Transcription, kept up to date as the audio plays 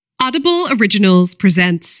Audible Originals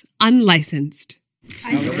presents Unlicensed.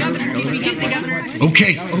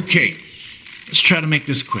 Okay. Let's try to make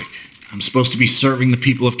this quick. I'm supposed to be serving the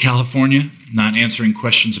people of California, not answering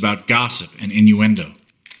questions about gossip and innuendo.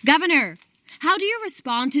 Governor, how do you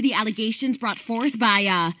respond to the allegations brought forth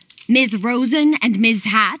by, Ms. Rosen and Ms.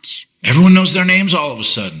 Hatch? Everyone knows their names all of a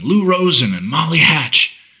sudden. Lou Rosen and Molly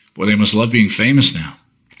Hatch. Boy, they must love being famous now.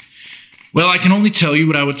 Well, I can only tell you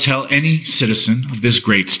what I would tell any citizen of this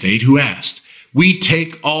great state who asked. We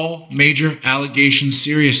take all major allegations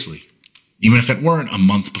seriously, even if it weren't a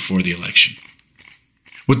month before the election.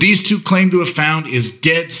 What these two claim to have found is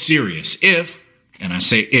dead serious. If, and I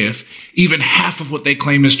say if, even half of what they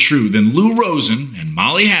claim is true, then Lou Rosen and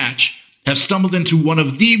Molly Hatch have stumbled into one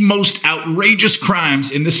of the most outrageous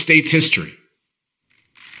crimes in this state's history.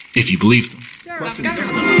 If you believe them.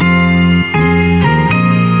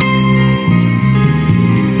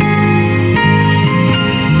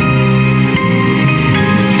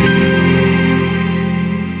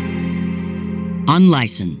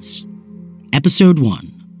 Unlicensed, Episode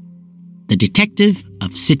 1, The Detective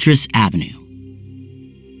of Citrus Avenue.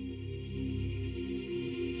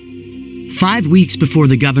 5 weeks before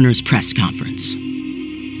the governor's press conference,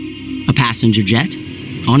 a passenger jet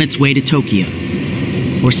on its way to Tokyo,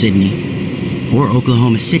 or Sydney, or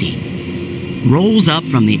Oklahoma City, rolls up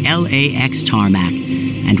from the LAX tarmac,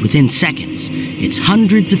 and within seconds, it's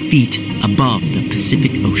hundreds of feet above the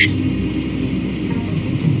Pacific Ocean.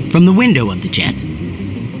 From the window of the jet,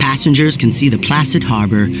 passengers can see the placid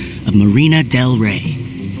harbor of Marina del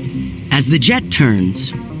Rey. As the jet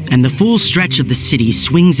turns and the full stretch of the city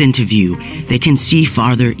swings into view, they can see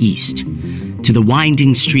farther east, to the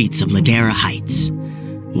winding streets of Ladera Heights,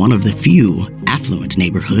 one of the few affluent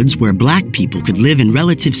neighborhoods where black people could live in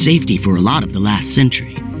relative safety for a lot of the last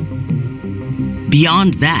century.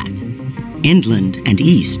 Beyond that, inland and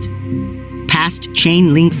east, past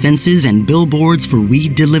chain-link fences and billboards for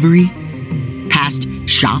weed delivery, past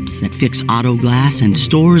shops that fix auto glass and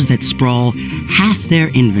stores that sprawl half their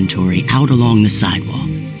inventory out along the sidewalk.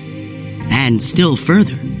 And still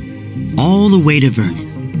further, all the way to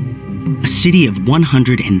Vernon, a city of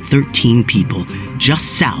 113 people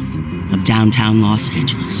just south of downtown Los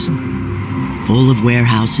Angeles, full of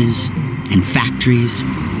warehouses and factories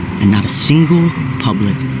and not a single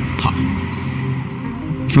public park.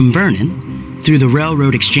 From Vernon, through the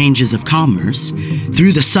railroad exchanges of commerce,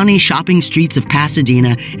 through the sunny shopping streets of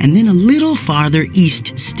Pasadena, and then a little farther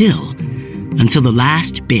east still, until the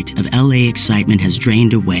last bit of LA excitement has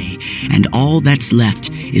drained away, and all that's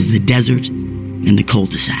left is the desert and the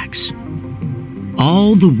cul-de-sacs.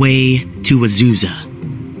 All the way to Azusa,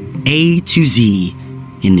 A to Z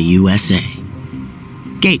in the USA.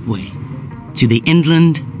 Gateway to the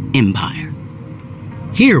Inland Empire.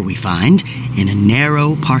 Here we find, in a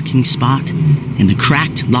narrow parking spot, in the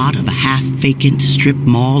cracked lot of a half-vacant strip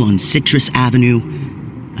mall on Citrus Avenue,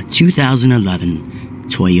 a 2011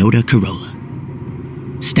 Toyota Corolla.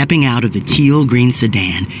 Stepping out of the teal-green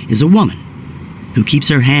sedan is a woman who keeps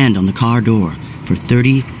her hand on the car door for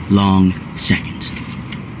 30 long seconds,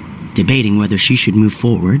 debating whether she should move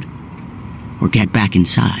forward or get back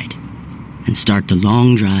inside and start the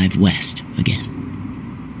long drive west again.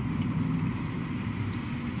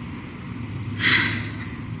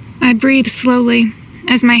 I breathe slowly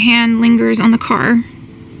as my hand lingers on the car.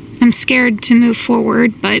 I'm scared to move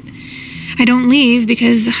forward, but I don't leave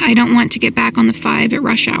because I don't want to get back on the 5 at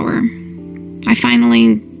rush hour. I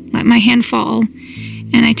finally let my hand fall,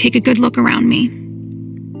 and I take a good look around me.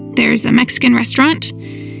 There's a Mexican restaurant,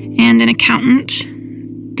 and an accountant,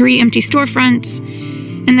 3 empty storefronts,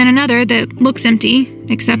 and then another that looks empty,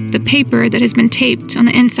 except the paper that has been taped on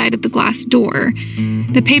the inside of the glass door.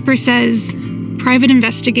 The paper says, Private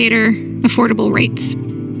Investigator, Affordable Rates.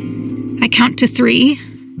 I count to 3.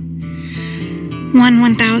 1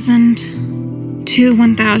 1,000, 2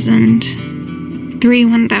 1,000, 3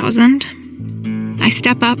 1,000. I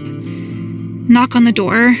step up, knock on the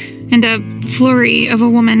door, and a flurry of a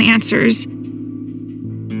woman answers.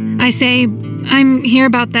 I say, I'm here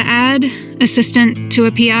about the ad, assistant to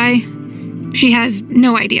a PI. She has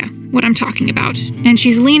no idea what I'm talking about, and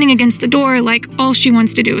she's leaning against the door like all she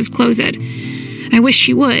wants to do is close it. I wish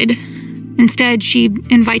she would. Instead, she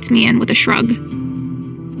invites me in with a shrug.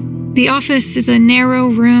 The office is a narrow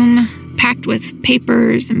room packed with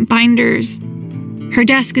papers and binders. Her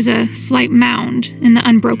desk is a slight mound in the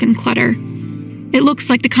unbroken clutter. It looks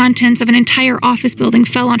like the contents of an entire office building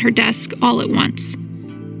fell on her desk all at once.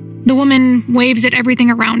 The woman waves at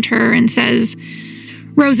everything around her and says,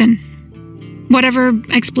 Rosen. Whatever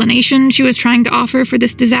explanation she was trying to offer for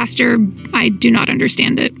this disaster, I do not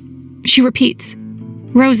understand it. She repeats,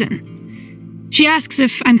 Rosen. She asks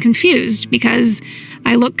if I'm confused because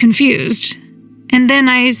I look confused. And then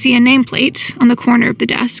I see a nameplate on the corner of the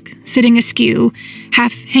desk, sitting askew,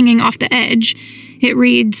 half hanging off the edge. It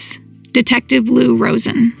reads, Detective Lou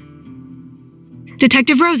Rosen.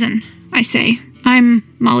 Detective Rosen, I say. I'm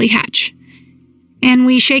Molly Hatch. And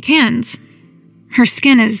we shake hands. Her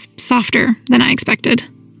skin is softer than I expected.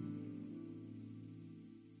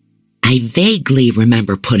 I vaguely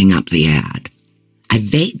remember putting up the ad. I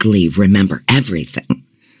vaguely remember everything.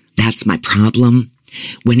 That's my problem.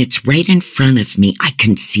 When it's right in front of me, I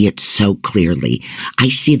can see it so clearly. I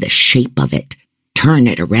see the shape of it, turn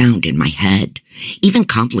it around in my head. Even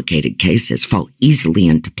complicated cases fall easily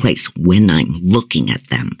into place when I'm looking at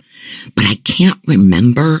them. But I can't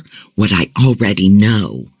remember what I already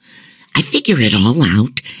know. I figure it all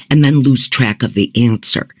out and then lose track of the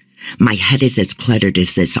answer. My head is as cluttered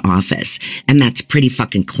as this office, and that's pretty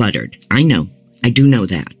fucking cluttered. I know. I do know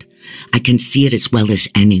that. I can see it as well as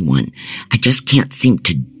anyone. I just can't seem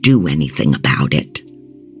to do anything about it.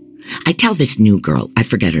 I tell this new girl, I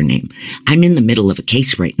forget her name, I'm in the middle of a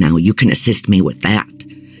case right now. You can assist me with that.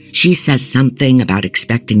 She says something about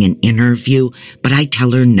expecting an interview, but I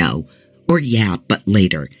tell her no. Or yeah, but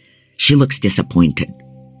later. She looks disappointed.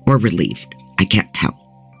 Or relieved. I can't tell.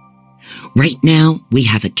 Right now, we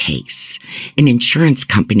have a case. An insurance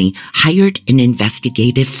company hired an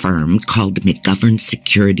investigative firm called McGovern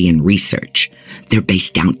Security and Research. They're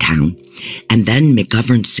based downtown. And then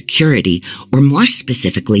McGovern Security, or more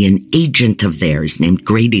specifically an agent of theirs named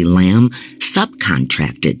Grady Lamb,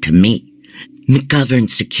 subcontracted to me. McGovern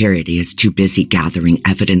Security is too busy gathering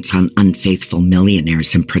evidence on unfaithful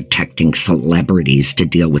millionaires and protecting celebrities to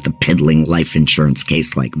deal with a piddling life insurance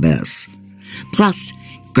case like this. Plus,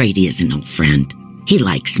 Grady is an old friend. He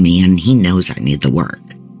likes me and he knows I need the work.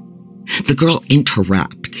 The girl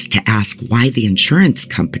interrupts to ask why the insurance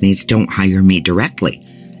companies don't hire me directly.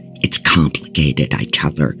 It's complicated, I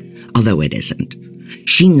tell her, although it isn't.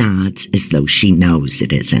 She nods as though she knows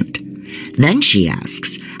it isn't. Then she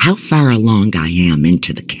asks how far along I am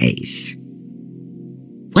into the case.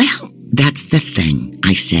 Well, that's the thing,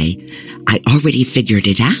 I say. I already figured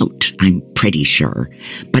it out, I'm pretty sure.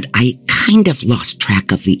 But I kind of lost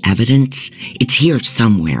track of the evidence. It's here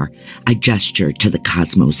somewhere. I gesture to the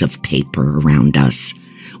cosmos of paper around us.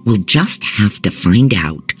 We'll just have to find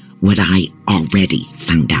out what I already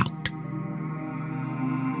found out.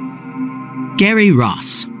 Gary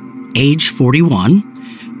Ross, age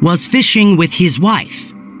 41, was fishing with his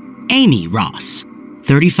wife, Amy Ross,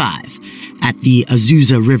 35, at the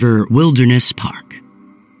Azusa River Wilderness Park.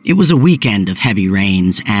 It was a weekend of heavy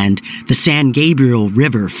rains, and the San Gabriel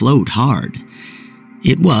River flowed hard.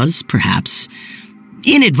 It was, perhaps,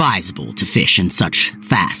 inadvisable to fish in such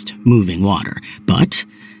fast-moving water, but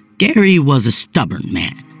Gary was a stubborn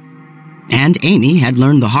man, and Amy had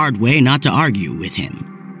learned the hard way not to argue with him.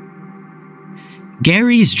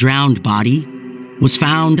 Gary's drowned body was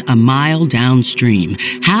found a mile downstream,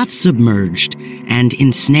 half submerged and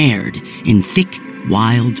ensnared in thick,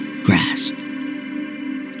 wild grass.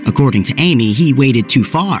 According to Amy, he waded too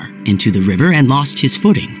far into the river and lost his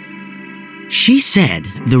footing. She said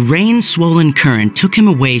the rain-swollen current took him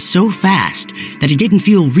away so fast that he didn't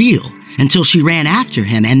feel real until she ran after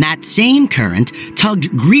him, and that same current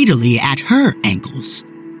tugged greedily at her ankles.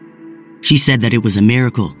 She said that it was a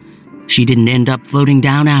miracle she didn't end up floating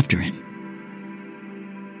down after him.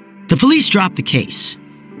 The police dropped the case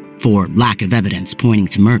for lack of evidence pointing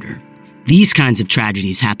to murder. These kinds of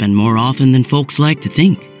tragedies happen more often than folks like to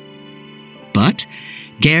think. But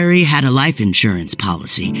Gary had a life insurance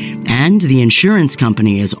policy, and the insurance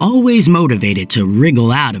company is always motivated to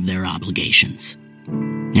wriggle out of their obligations.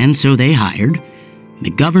 And so they hired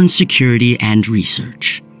McGovern Security and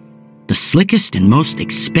Research, the slickest and most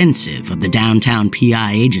expensive of the downtown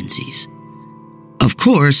PI agencies. Of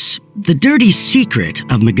course, the dirty secret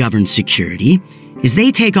of McGovern Security is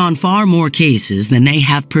they take on far more cases than they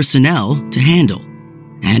have personnel to handle.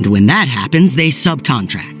 And when that happens, they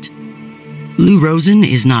subcontract. Lou Rosen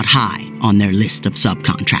is not high on their list of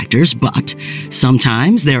subcontractors, but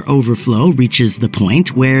sometimes their overflow reaches the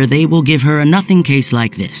point where they will give her a nothing case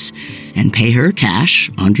like this and pay her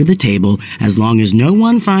cash under the table as long as no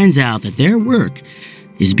one finds out that their work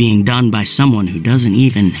is being done by someone who doesn't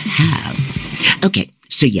even have. Okay,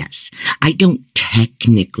 so yes, I don't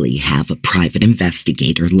technically have a private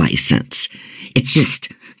investigator license. It's just,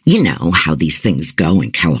 you know how these things go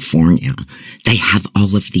in California. They have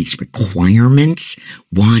all of these requirements,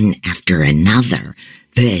 one after another.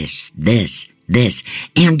 This,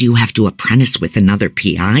 and you have to apprentice with another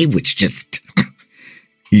PI, which just,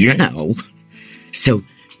 you know. So,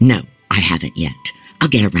 no, I haven't yet. I'll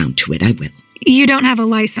get around to it, I will. You don't have a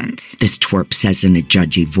license. This twerp says in a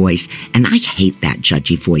judgy voice, and I hate that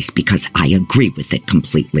judgy voice because I agree with it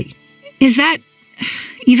completely. Is that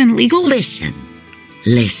even legal? Listen.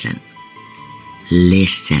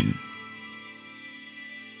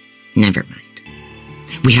 Never mind.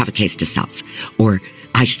 We have a case to solve. Or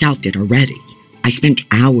I solved it already. I spent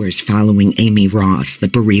hours following Amy Ross, the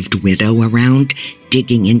bereaved widow, around,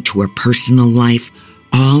 digging into her personal life.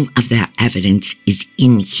 All of that evidence is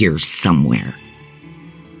in here somewhere.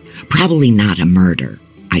 Probably not a murder,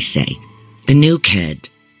 I say. The new kid,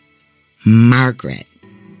 Margaret,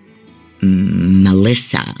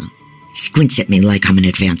 Melissa, squints at me like I'm an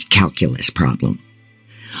advanced calculus problem.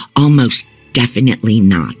 Almost definitely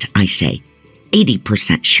not, I say.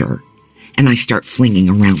 80% sure. And I start flinging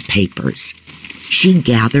around papers. She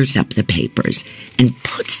gathers up the papers and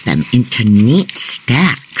puts them into neat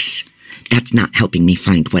stacks. That's not helping me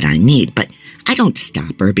find what I need, but I don't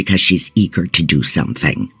stop her because she's eager to do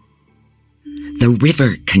something. The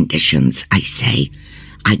river conditions, I say.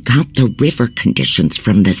 I got the river conditions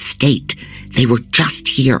from the state. They were just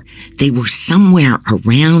here. They were somewhere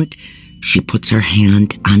around. She puts her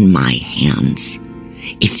hand on my hands.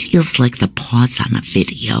 It feels like the pause on a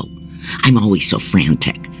video. I'm always so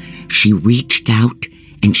frantic. She reached out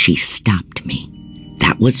and she stopped me.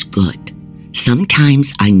 That was good.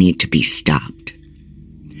 Sometimes I need to be stopped.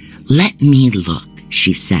 Let me look,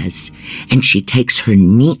 she says, and she takes her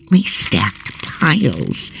neatly stacked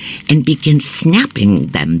piles and begins snapping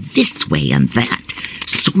them this way and that,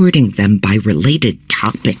 sorting them by related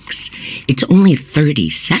topics. It's only 30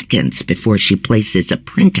 seconds before she places a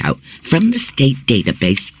printout from the state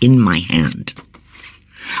database in my hand.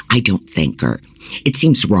 I don't thank her. It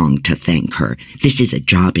seems wrong to thank her. This is a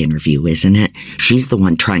job interview, isn't it? She's the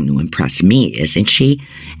one trying to impress me, isn't she?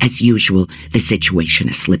 As usual, the situation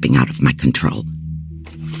is slipping out of my control.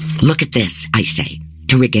 Look at this, I say,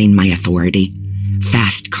 to regain my authority.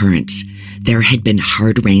 Fast currents. There had been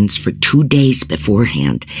hard rains for 2 days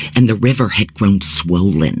beforehand, and the river had grown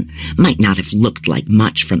swollen. Might not have looked like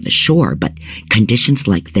much from the shore, but conditions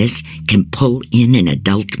like this can pull in an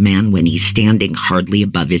adult man when he's standing hardly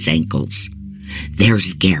above his ankles.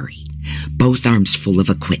 There's Gary, both arms full of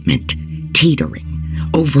equipment, teetering,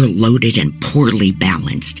 overloaded and poorly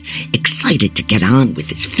balanced, excited to get on with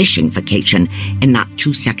his fishing vacation, and not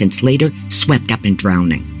 2 seconds later, swept up and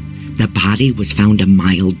drowning. The body was found a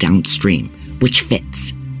mile downstream, which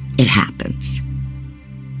fits. It happens.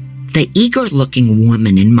 The eager-looking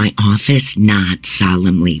woman in my office nods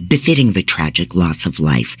solemnly, befitting the tragic loss of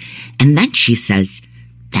life, and then she says,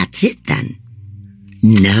 "That's it then."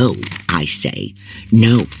 No, I say.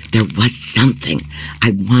 No, there was something.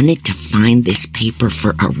 I wanted to find this paper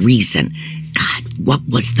for a reason. God, what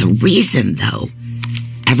was the reason, though?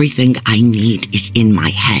 Everything I need is in my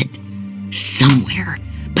head. Somewhere.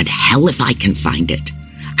 But hell if I can find it.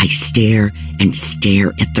 I stare and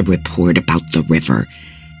stare at the report about the river.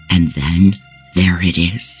 And then there it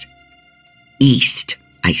is. East,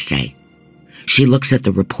 I say. She looks at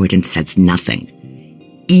the report and says nothing.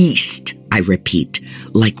 East, I repeat,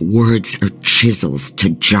 like words are chisels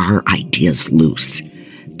to jar ideas loose.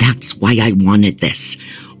 That's why I wanted this.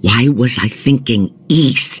 Why was I thinking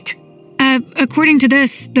east? According to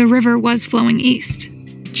this, the river was flowing east.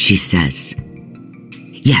 She says.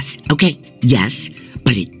 Yes, okay, yes,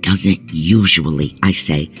 but it doesn't usually, I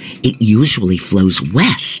say. It usually flows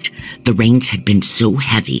west. The rains had been so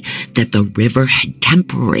heavy that the river had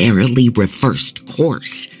temporarily reversed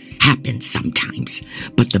course. Happens sometimes,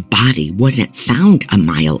 but the body wasn't found a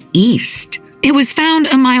mile east. It was found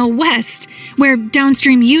a mile west, where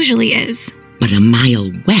downstream usually is. But a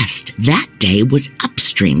mile west that day was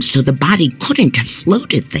upstream, so the body couldn't have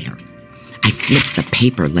floated there. I flip the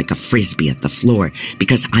paper like a frisbee at the floor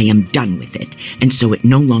because I am done with it, and so it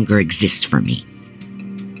no longer exists for me.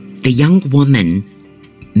 The young woman,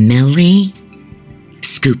 Millie,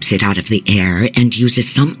 scoops it out of the air and uses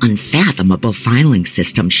some unfathomable filing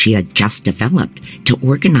system she had just developed to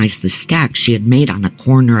organize the stack she had made on a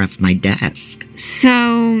corner of my desk.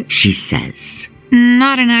 So, she says,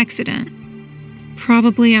 not an accident.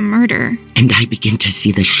 Probably a murder. And I begin to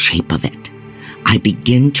see the shape of it. I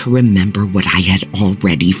begin to remember what I had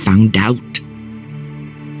already found out.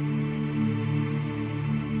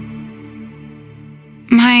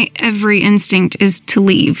 My every instinct is to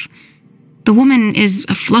leave. The woman is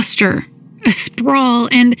a fluster, a sprawl,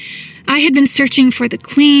 and I had been searching for the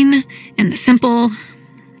clean and the simple.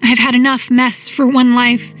 I've had enough mess for one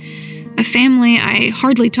life. A family I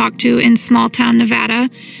hardly talk to in small-town Nevada.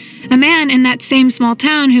 A man in that same small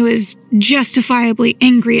town who is justifiably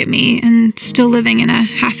angry at me and still living in a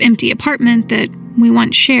half-empty apartment that we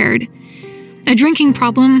once shared. A drinking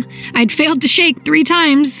problem I'd failed to shake 3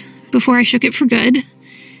 times before I shook it for good.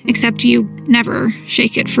 Except you never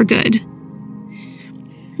shake it for good.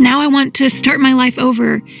 Now I want to start my life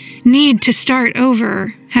over, need to start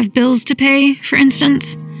over, have bills to pay, for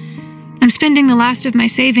instance. I'm spending the last of my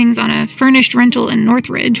savings on a furnished rental in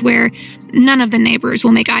Northridge where none of the neighbors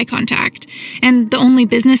will make eye contact, and the only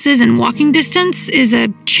businesses in walking distance is a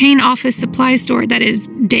chain office supply store that is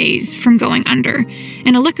days from going under,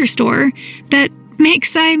 and a liquor store that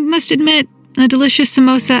makes, I must admit, a delicious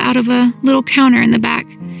samosa out of a little counter in the back.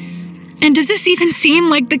 And does this even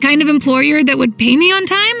seem like the kind of employer that would pay me on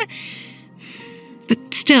time?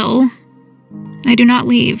 But still, I do not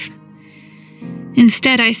leave.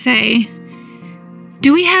 Instead, I say,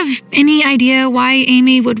 do we have any idea why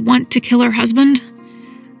Amy would want to kill her husband?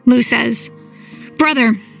 Lou says,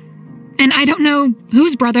 brother. And I don't know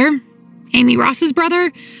whose brother. Amy Ross's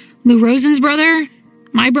brother? Lou Rosen's brother?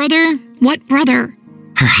 My brother? What brother?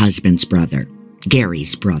 Her husband's brother.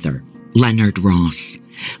 Gary's brother. Leonard Ross.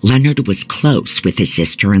 Leonard was close with his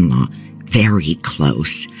sister-in-law. Very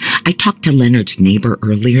close. I talked to Leonard's neighbor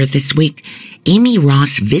earlier this week. Amy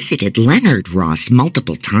Ross visited Leonard Ross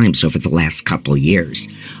multiple times over the last couple years,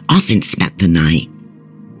 often spent the night.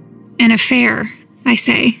 An affair, I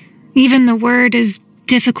say. Even the word is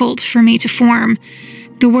difficult for me to form.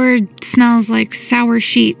 The word smells like sour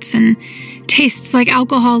sheets and tastes like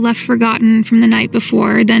alcohol left forgotten from the night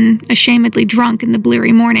before, then ashamedly drunk in the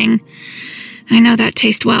bleary morning. I know that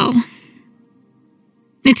taste well.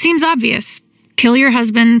 It seems obvious. Kill your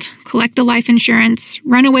husband, collect the life insurance,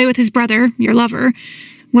 run away with his brother, your lover.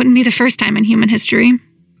 Wouldn't be the first time in human history.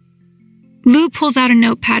 Lou pulls out a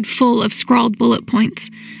notepad full of scrawled bullet points.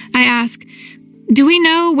 I ask, do we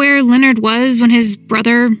know where Leonard was when his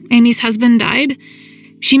brother, Amy's husband, died?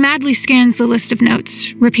 She madly scans the list of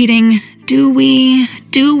notes, repeating, do we?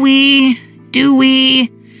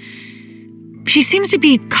 She seems to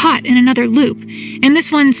be caught in another loop, and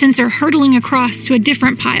this one sends her hurtling across to a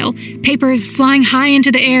different pile, papers flying high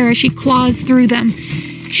into the air as she claws through them.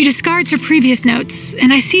 She discards her previous notes,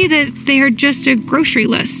 and I see that they are just a grocery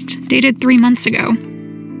list, dated 3 months ago.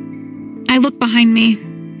 I look behind me,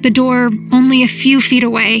 the door only a few feet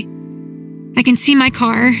away. I can see my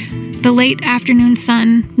car, the late afternoon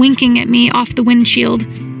sun winking at me off the windshield.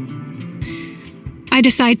 I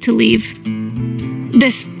decide to leave.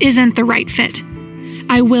 This isn't the right fit.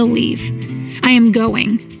 I will leave. I am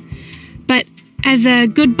going. But as a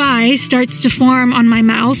goodbye starts to form on my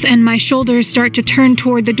mouth and my shoulders start to turn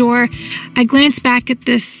toward the door, I glance back at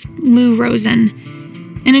this Lou Rosen.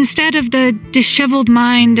 And instead of the disheveled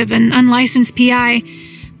mind of an unlicensed PI,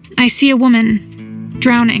 I see a woman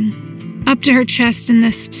drowning, up to her chest in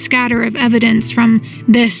this scatter of evidence from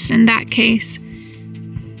this and that case.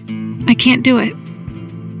 I can't do it.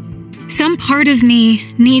 Some part of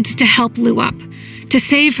me needs to help Lou up, to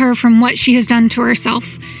save her from what she has done to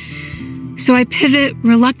herself. So I pivot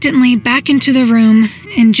reluctantly back into the room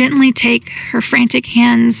and gently take her frantic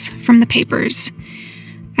hands from the papers.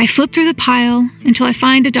 I flip through the pile until I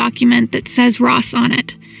find a document that says Ross on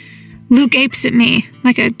it. Lou gapes at me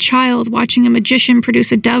like a child watching a magician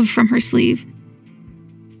produce a dove from her sleeve.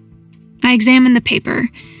 I examine the paper.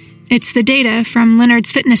 It's the data from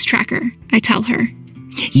Leonard's fitness tracker, I tell her.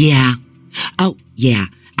 Yeah. Oh, yeah.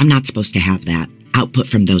 I'm not supposed to have that. Output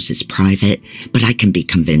from those is private, but I can be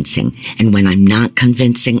convincing. And when I'm not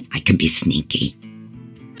convincing, I can be sneaky.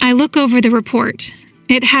 I look over the report.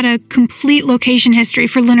 It had a complete location history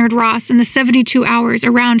for Leonard Ross in the 72 hours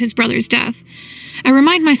around his brother's death. I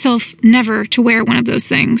remind myself never to wear one of those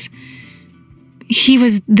things. He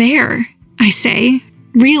was there, I say,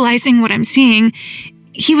 realizing what I'm seeing.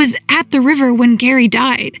 He was at the river when Gary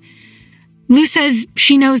died. Lou says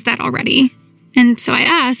she knows that already, and so I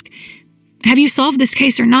ask, have you solved this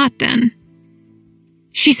case or not, then?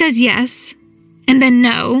 She says yes, and then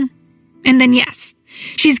no, and then yes.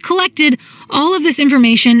 She's collected all of this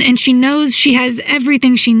information, and she knows she has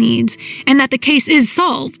everything she needs, and that the case is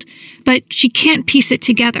solved, but she can't piece it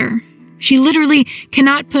together. She literally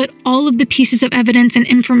cannot put all of the pieces of evidence and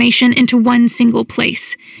information into one single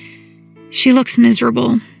place. She looks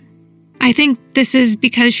miserable. I think this is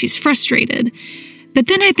because she's frustrated, but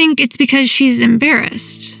then I think it's because she's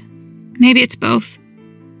embarrassed. Maybe it's both.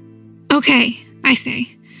 Okay, I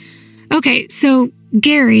say. Okay, so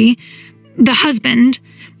Gary, the husband,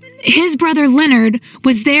 his brother Leonard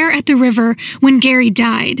was there at the river when Gary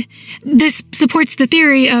died. This supports the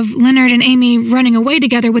theory of Leonard and Amy running away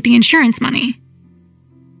together with the insurance money.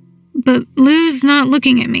 But Lou's not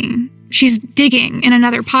looking at me. She's digging in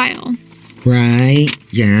another pile. Right,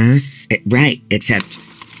 yes, right, except,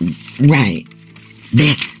 right.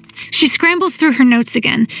 This. She scrambles through her notes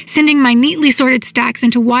again, sending my neatly sorted stacks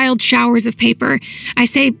into wild showers of paper. I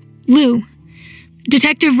say, Lou,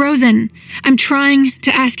 Detective Rosen, I'm trying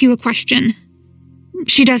to ask you a question.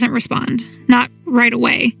 She doesn't respond, not right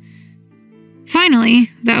away. Finally,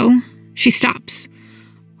 though, she stops,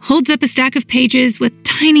 holds up a stack of pages with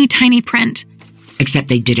tiny, tiny print. Except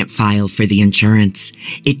they didn't file for the insurance.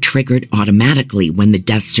 It triggered automatically when the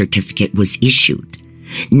death certificate was issued.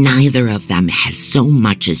 Neither of them has so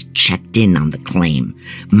much as checked in on the claim.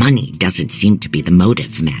 Money doesn't seem to be the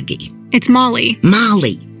motive, Maggie. It's Molly.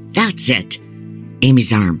 Molly! That's it.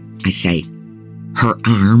 Amy's arm, I say. Her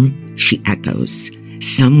arm, she echoes.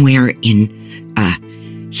 Somewhere in,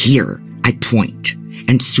 here, I point.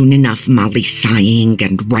 And soon enough, Molly sighing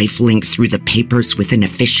and rifling through the papers with an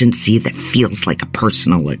efficiency that feels like a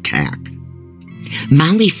personal attack.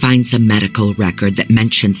 Molly finds a medical record that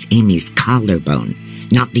mentions Amy's collarbone,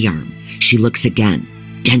 not the arm. She looks again.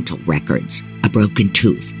 Dental records. A broken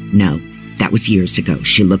tooth. No, that was years ago.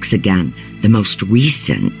 She looks again. The most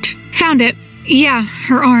recent. Found it. Yeah,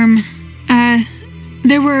 her arm.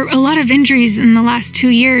 There were a lot of injuries in the last 2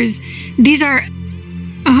 years. These are...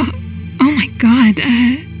 Oh my God.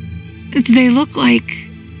 They look like...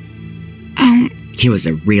 Oh... He was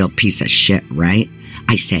a real piece of shit, right?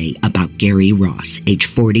 I say, about Gary Ross, age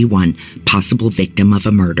 41, possible victim of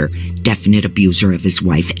a murder, definite abuser of his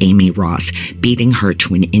wife, Amy Ross, beating her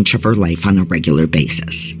to an inch of her life on a regular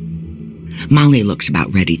basis. Molly looks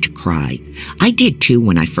about ready to cry. I did too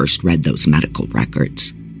when I first read those medical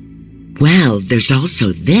records. Well, there's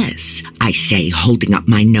also this, I say, holding up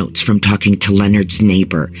my notes from talking to Leonard's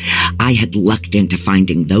neighbor. I had lucked into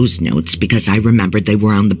finding those notes because I remembered they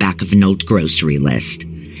were on the back of an old grocery list.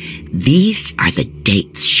 These are the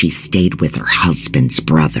dates she stayed with her husband's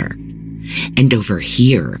brother. And over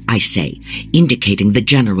here, I say, indicating the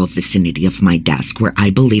general vicinity of my desk where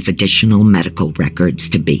I believe additional medical records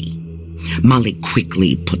to be. Molly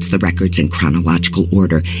quickly puts the records in chronological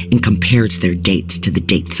order and compares their dates to the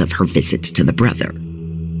dates of her visits to the brother.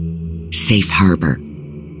 Safe harbor.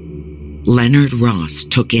 Leonard Ross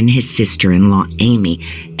took in his sister-in-law, Amy,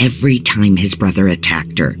 every time his brother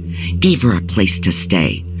attacked her, gave her a place to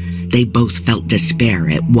stay. They both felt despair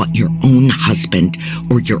at what your own husband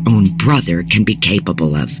or your own brother can be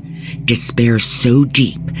capable of. Despair so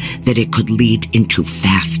deep that it could lead into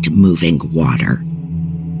fast-moving water.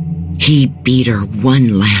 He beat her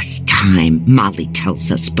one last time, Molly tells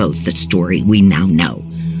us both the story we now know.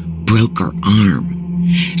 Broke her arm.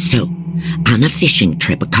 So, on a fishing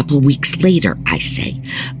trip a couple weeks later, I say,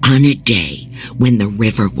 on a day when the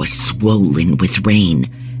river was swollen with rain,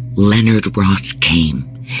 Leonard Ross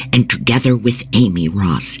came, and together with Amy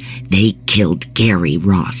Ross, they killed Gary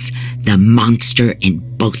Ross, the monster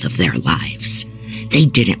in both of their lives. They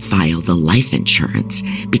didn't file the life insurance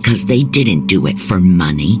because they didn't do it for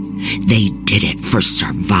money. They did it for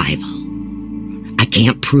survival. I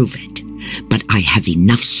can't prove it, but I have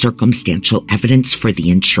enough circumstantial evidence for the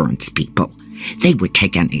insurance people. They would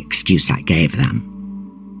take any excuse I gave them.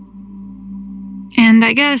 And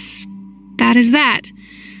I guess that is that.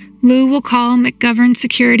 Lou will call McGovern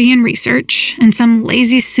Security and Research, and some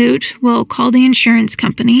lazy suit will call the insurance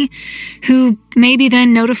company, who maybe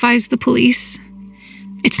then notifies the police.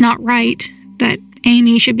 It's not right that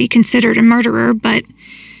Amy should be considered a murderer, but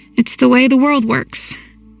it's the way the world works.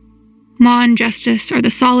 Law and justice are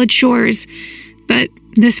the solid shores, but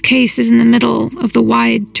this case is in the middle of the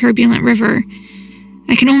wide, turbulent river.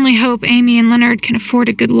 I can only hope Amy and Leonard can afford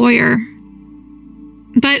a good lawyer.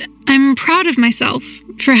 But I'm proud of myself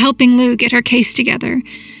for helping Lou get her case together.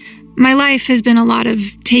 My life has been a lot of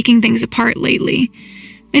taking things apart lately.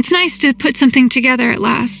 It's nice to put something together at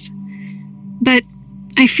last. But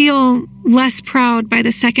I feel less proud by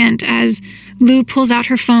the second as Lou pulls out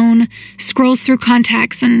her phone, scrolls through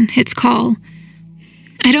contacts, and hits call.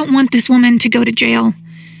 I don't want this woman to go to jail.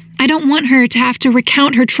 I don't want her to have to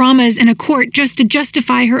recount her traumas in a court just to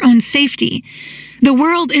justify her own safety. The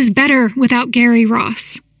world is better without Gary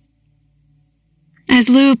Ross. As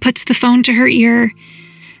Lou puts the phone to her ear,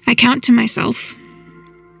 I count to myself.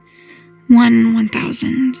 1,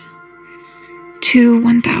 1,000. 2,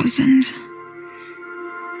 1,000.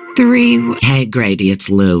 3... Hey, Grady, it's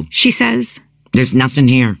Lou. She says. There's nothing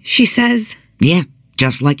here. She says. Yeah,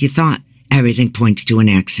 just like you thought. Everything points to an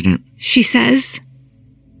accident. She says.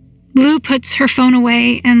 Lou puts her phone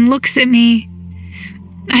away and looks at me.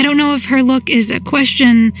 I don't know if her look is a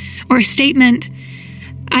question or a statement.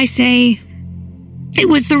 I say, it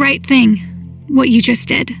was the right thing, what you just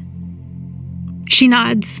did. She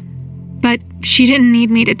nods, but she didn't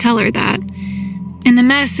need me to tell her that. In the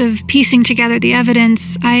mess of piecing together the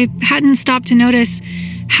evidence, I hadn't stopped to notice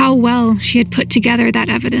how well she had put together that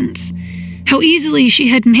evidence, how easily she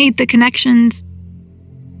had made the connections.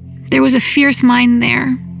 There was a fierce mind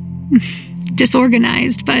there,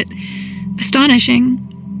 disorganized but astonishing,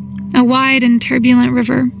 a wide and turbulent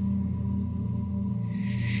river.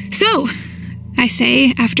 "So," I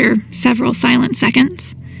say after several silent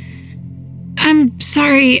seconds, "I'm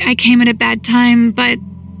sorry I came at a bad time, but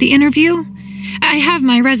the interview? I have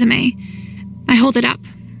my resume." I hold it up,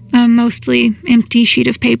 a mostly empty sheet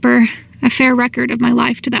of paper, a fair record of my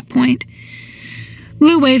life to that point.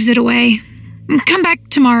 Lou waves it away. "Come back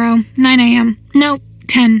tomorrow, 9 a.m. No,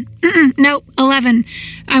 10. No, 11.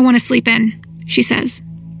 I want to sleep in," she says.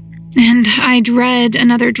 And I dread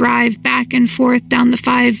another drive back and forth down the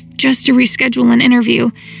 5 just to reschedule an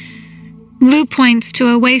interview. Lou points to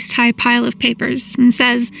a waist-high pile of papers and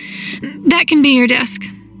says, "That can be your desk."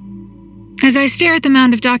 As I stare at the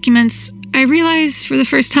mound of documents, I realize for the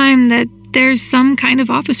first time that there's some kind of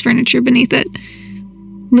office furniture beneath it.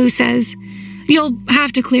 Lou says, "You'll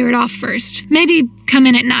have to clear it off first. Maybe come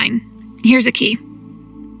in at 9. Here's a key."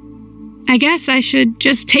 I guess I should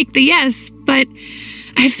just take the yes, but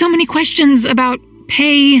I have so many questions about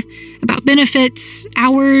pay, about benefits,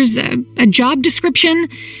 hours, a job description.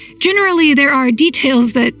 Generally, there are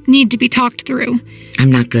details that need to be talked through.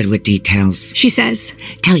 "I'm not good with details," she says.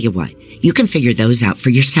 "Tell you what, you can figure those out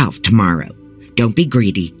for yourself tomorrow. Don't be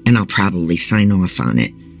greedy, and I'll probably sign off on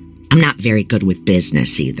it. I'm not very good with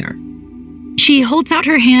business either." She holds out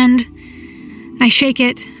her hand. I shake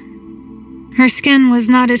it. Her skin was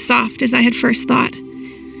not as soft as I had first thought.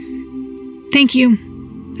 "Thank you,"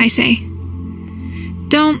 I say.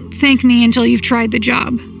 "Don't thank me until you've tried the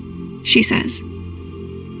job," she says.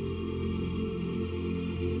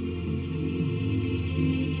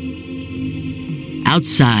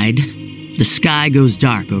 Outside, the sky goes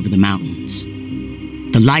dark over the mountains.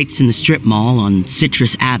 The lights in the strip mall on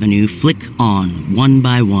Citrus Avenue flick on one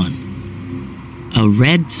by one. A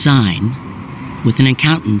red sign with an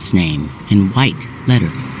accountant's name in white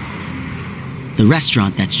lettering. The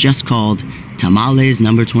restaurant that's just called Tamales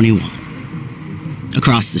Number 21.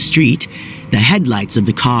 Across the street, the headlights of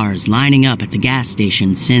the cars lining up at the gas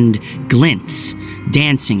station send glints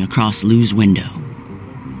dancing across Lou's window.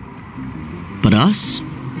 But us,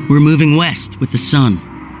 we're moving west with the sun.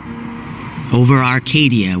 Over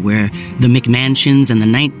Arcadia, where the McMansions and the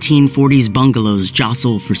 1940s bungalows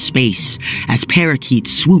jostle for space as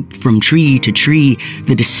parakeets swoop from tree to tree,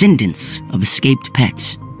 the descendants of escaped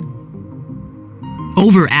pets.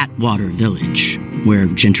 Over Atwater Village, where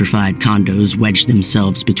gentrified condos wedge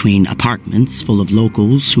themselves between apartments full of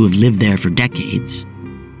locals who have lived there for decades.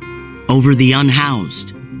 Over the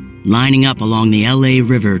unhoused, lining up along the LA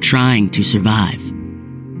River trying to survive.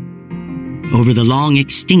 Over the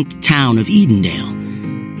long-extinct town of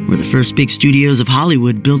Edendale, where the first big studios of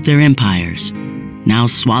Hollywood built their empires, now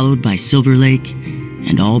swallowed by Silver Lake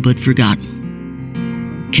and all but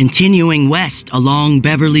forgotten. Continuing west along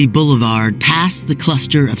Beverly Boulevard past the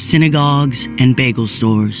cluster of synagogues and bagel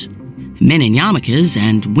stores, men in yarmulkes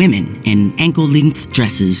and women in ankle-length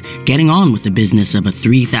dresses getting on with the business of a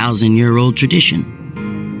 3,000-year-old tradition,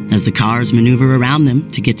 as the cars maneuver around them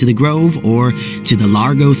to get to the Grove or to the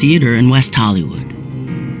Largo Theater in West Hollywood.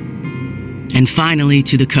 And finally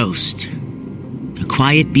to the coast, a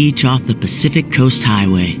quiet beach off the Pacific Coast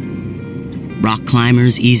Highway, rock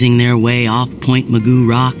climbers easing their way off Point Magoo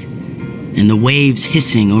Rock, and the waves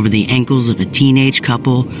hissing over the ankles of a teenage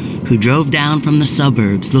couple who drove down from the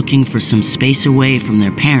suburbs looking for some space away from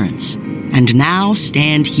their parents, and now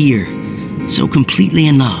stand here, so completely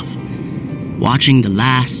in love, watching the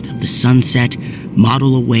last of the sunset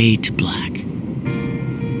model away to black.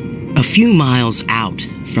 A few miles out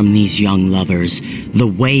from these young lovers, the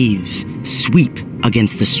waves sweep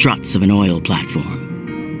against the struts of an oil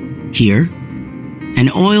platform. Here, an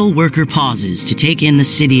oil worker pauses to take in the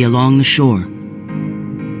city along the shore.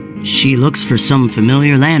 She looks for some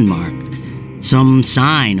familiar landmark, some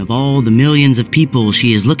sign of all the millions of people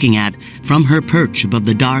she is looking at from her perch above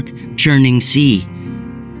the dark, churning sea.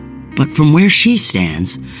 But from where she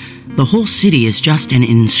stands, the whole city is just an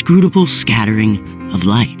inscrutable scattering of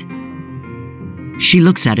light. She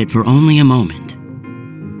looks at it for only a moment,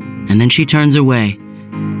 and then she turns away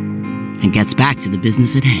and gets back to the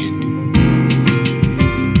business at hand.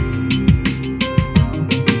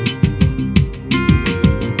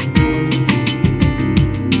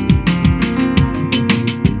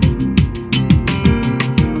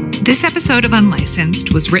 This episode of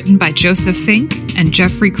Unlicensed was written by Joseph Fink and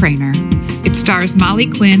Jeffrey Craner. It stars Molly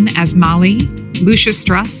Quinn as Molly, Lucia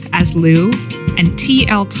Struss as Lou, and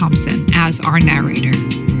T.L. Thompson as our narrator,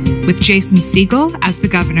 with Jason Segel as the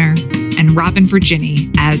governor and Robin Virginie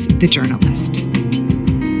as the journalist.